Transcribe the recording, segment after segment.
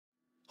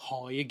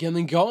Hi again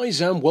then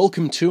guys, and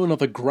welcome to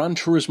another Gran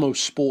Turismo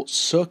Sports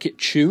Circuit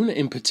tune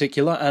in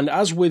particular, and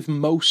as with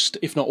most,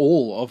 if not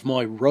all, of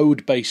my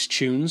road-based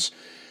tunes,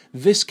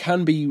 this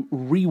can be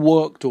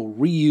reworked or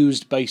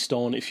reused based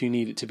on if you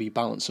need it to be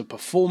balance of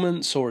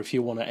performance, or if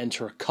you want to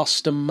enter a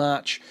custom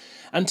match.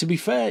 And to be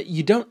fair,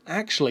 you don't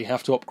actually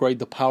have to upgrade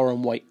the power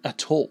and weight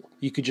at all.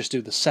 You could just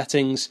do the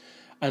settings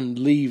and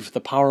leave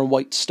the power and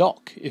weight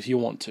stock if you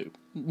want to.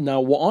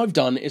 Now, what I've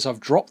done is I've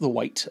dropped the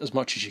weight as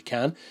much as you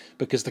can,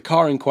 because the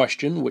car in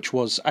question, which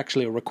was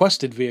actually a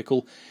requested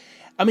vehicle,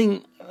 I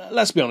mean,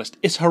 let's be honest,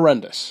 it's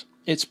horrendous.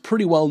 It's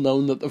pretty well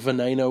known that the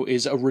Veneno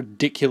is a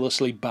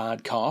ridiculously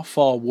bad car,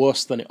 far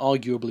worse than it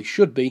arguably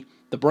should be.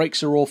 The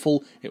brakes are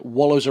awful, it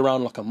wallows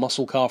around like a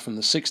muscle car from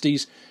the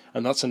 60s,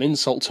 and that's an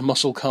insult to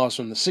muscle cars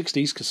from the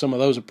 60s, because some of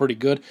those are pretty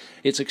good.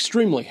 It's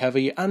extremely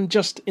heavy, and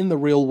just in the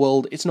real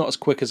world, it's not as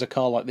quick as a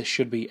car like this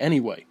should be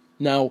anyway.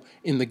 Now,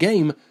 in the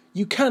game,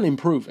 you can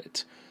improve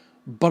it,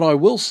 but I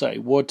will say,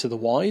 word to the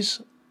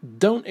wise,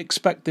 don't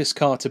expect this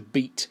car to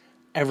beat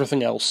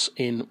everything else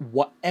in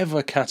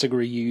whatever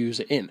category you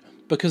use it in,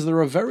 because there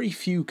are very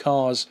few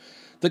cars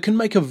that can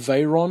make a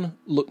Veyron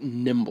look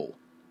nimble,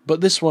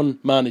 but this one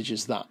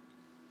manages that.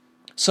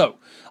 So,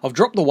 I've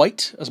dropped the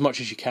weight as much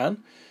as you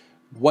can,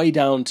 way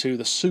down to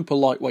the super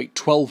lightweight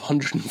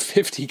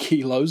 1250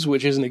 kilos,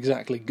 which isn't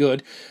exactly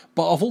good,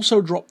 but I've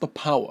also dropped the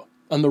power.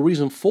 And the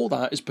reason for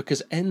that is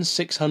because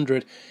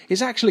N600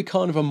 is actually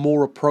kind of a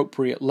more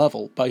appropriate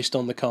level based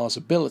on the car's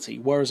ability,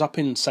 whereas up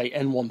in, say,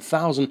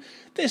 N1000,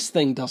 this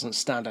thing doesn't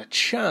stand a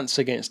chance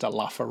against a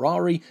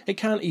LaFerrari. It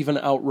can't even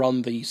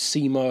outrun the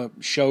SEMA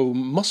show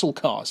muscle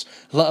cars,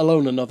 let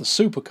alone another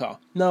supercar.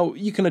 Now,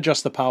 you can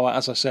adjust the power,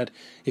 as I said,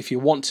 if you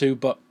want to,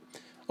 but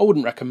I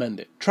wouldn't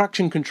recommend it.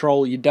 Traction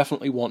control you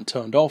definitely want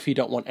turned off. You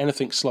don't want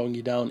anything slowing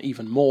you down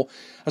even more.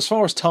 As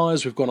far as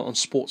tyres, we've got it on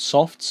sports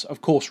softs. Of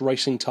course,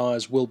 racing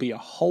tyres will be a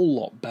whole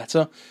lot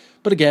better.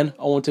 But again,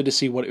 I wanted to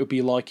see what it would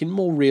be like in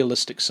more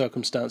realistic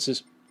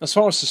circumstances. As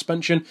far as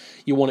suspension,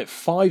 you want it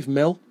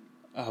 5mm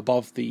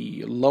above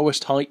the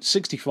lowest height,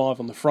 65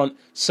 on the front,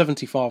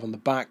 75 on the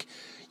back.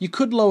 You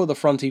could lower the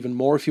front even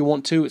more if you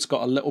want to. It's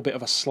got a little bit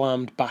of a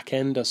slammed back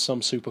end, as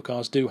some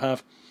supercars do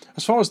have.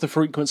 As far as the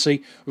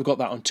frequency, we've got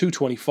that on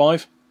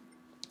 225.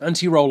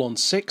 Anti-roll on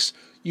 6.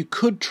 You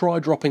could try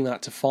dropping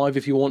that to 5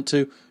 if you want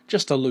to,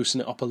 just to loosen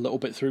it up a little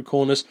bit through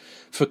corners.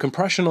 For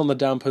compression on the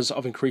dampers,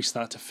 I've increased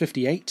that to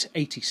 58,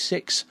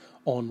 86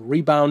 on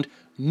rebound.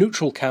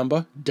 Neutral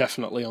camber,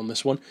 definitely on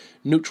this one.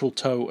 Neutral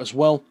toe as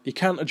well. You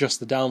can't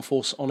adjust the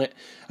downforce on it.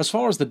 As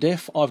far as the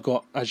diff, I've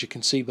got, as you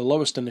can see, the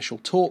lowest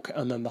initial torque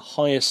and then the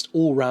highest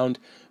all-round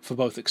for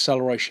both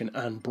acceleration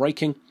and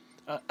braking.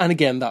 And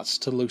again, that's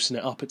to loosen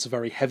it up. It's a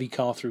very heavy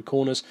car through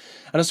corners.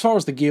 And as far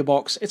as the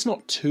gearbox, it's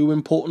not too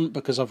important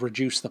because I've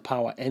reduced the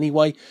power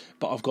anyway,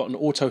 but I've got an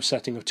auto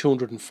setting of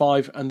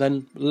 205 and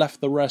then left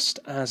the rest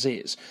as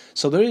is.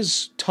 So there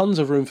is tons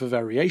of room for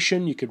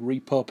variation. You could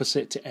repurpose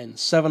it to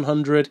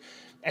N700,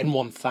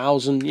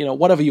 N1000, you know,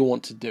 whatever you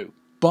want to do.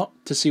 But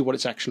to see what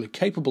it's actually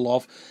capable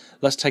of,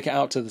 let's take it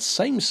out to the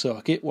same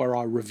circuit where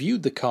I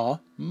reviewed the car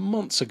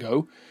months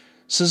ago,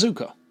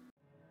 Suzuka.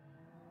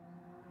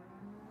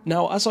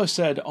 Now, as I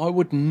said, I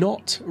would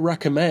not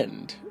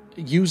recommend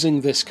using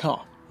this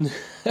car.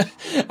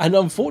 And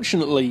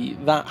unfortunately,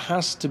 that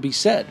has to be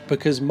said,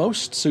 because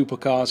most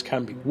supercars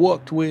can be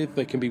worked with,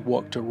 they can be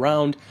worked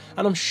around,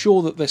 and I'm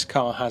sure that this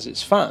car has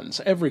its fans.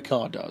 Every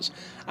car does.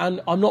 And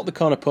I'm not the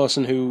kind of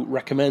person who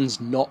recommends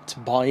not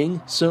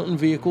buying certain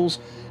vehicles,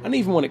 and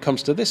even when it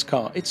comes to this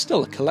car, it's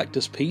still a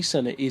collector's piece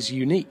and it is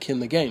unique in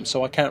the game,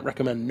 so I can't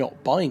recommend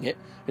not buying it.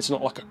 It's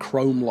not like a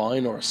chrome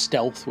line or a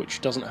stealth which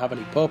doesn't have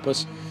any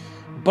purpose.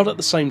 But at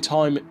the same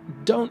time,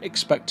 don't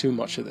expect too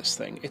much of this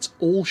thing. It's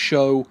all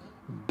show,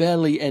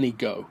 barely any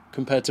go,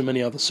 compared to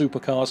many other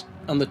supercars,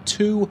 and the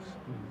two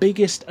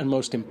biggest and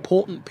most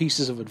important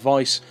pieces of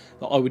advice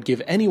that I would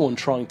give anyone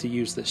trying to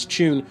use this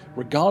tune,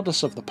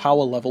 regardless of the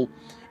power level,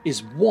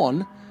 is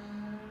 1,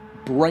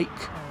 brake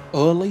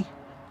early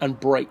and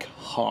brake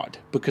hard,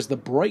 because the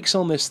brakes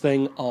on this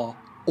thing are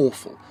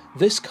awful.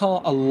 This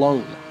car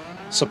alone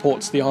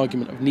supports the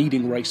argument of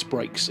needing race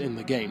brakes in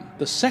the game.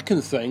 The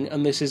second thing,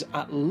 and this is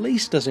at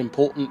least as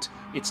important,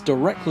 it's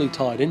directly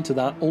tied into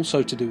that,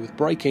 also to do with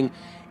braking,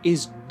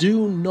 is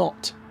do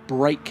not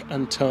brake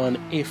and turn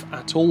if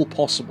at all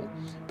possible.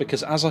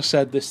 Because as I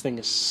said, this thing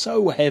is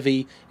so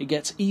heavy, it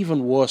gets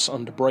even worse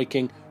under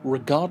braking,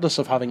 regardless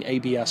of having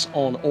ABS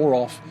on or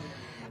off.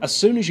 As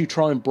soon as you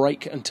try and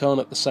brake and turn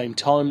at the same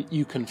time,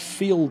 you can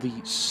feel the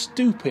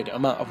stupid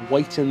amount of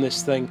weight in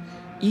this thing,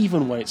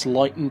 even when it's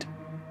lightened,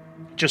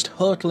 just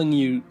hurtling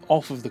you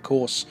off of the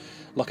course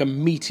like a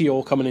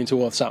meteor coming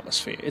into Earth's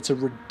atmosphere. It's a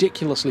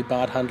ridiculously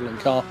bad handling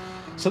car.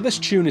 So this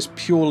tune is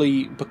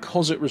purely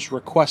because it was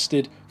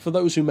requested for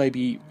those who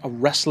maybe are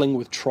wrestling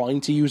with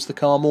trying to use the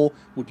car more,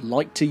 would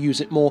like to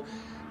use it more.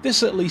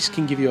 This at least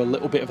can give you a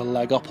little bit of a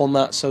leg up on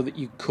that so that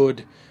you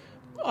could,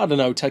 I don't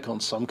know, take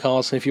on some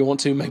cars if you want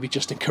to, maybe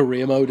just in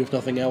career mode if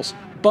nothing else.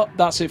 But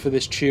that's it for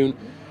this tune.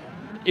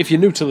 If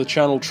you're new to the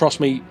channel, trust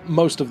me,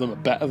 most of them are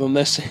better than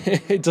this.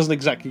 It doesn't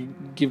exactly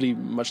give you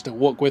much to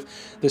work with,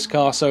 this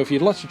car, so if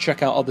you'd like to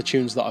check out other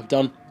tunes that I've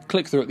done,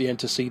 click through at the end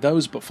to see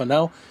those, but for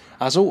now,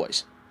 as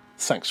always,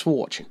 thanks for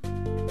watching.